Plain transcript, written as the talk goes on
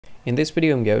In this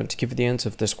video, I'm going to give you the answer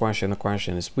of this question. The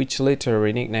question is, which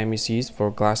literary nickname is used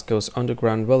for Glasgow's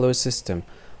underground railway system?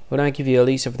 When I give you a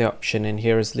list of the option, and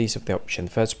here is a list of the option.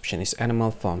 First option is Animal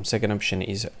Farm. Second option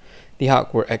is the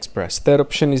Hardware Express. Third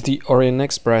option is the Orient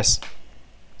Express.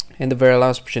 And the very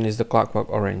last option is the Clockwork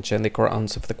Orange. And the correct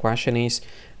answer of the question is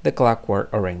the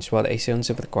Clockwork Orange. Well, that's the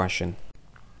answer of the question.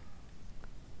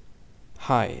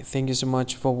 Hi, thank you so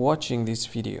much for watching this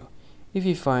video. If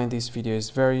you find this video is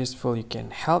very useful, you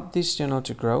can help this channel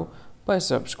to grow by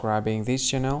subscribing this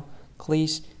channel.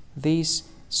 Click this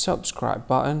subscribe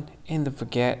button and don't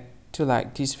forget to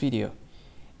like this video.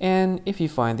 And if you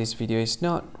find this video is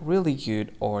not really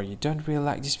good, or you don't really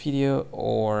like this video,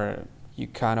 or you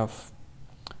kind of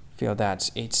feel that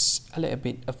it's a little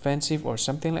bit offensive or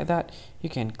something like that, you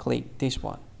can click this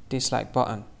one, dislike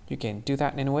button. You can do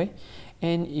that anyway.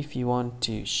 And if you want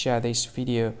to share this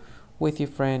video with your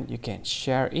friend, you can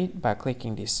share it by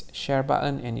clicking this share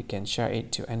button, and you can share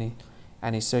it to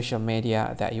any social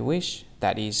media that you wish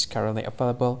that is currently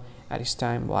available at this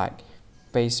time, like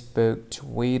Facebook,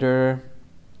 Twitter,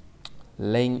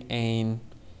 LinkedIn,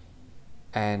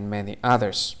 and many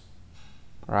others.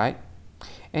 Right?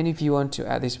 And if you want to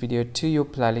add this video to your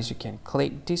playlist, you can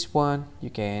click this one.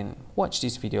 You can watch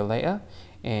this video later,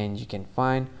 and you can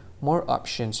find more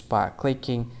options by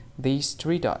clicking these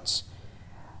three dots.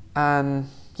 And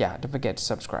yeah, don't forget to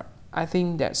subscribe. I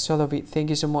think that's all of it. Thank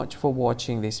you so much for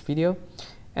watching this video,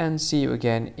 and see you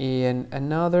again in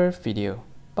another video.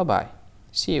 Bye bye.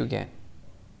 See you again.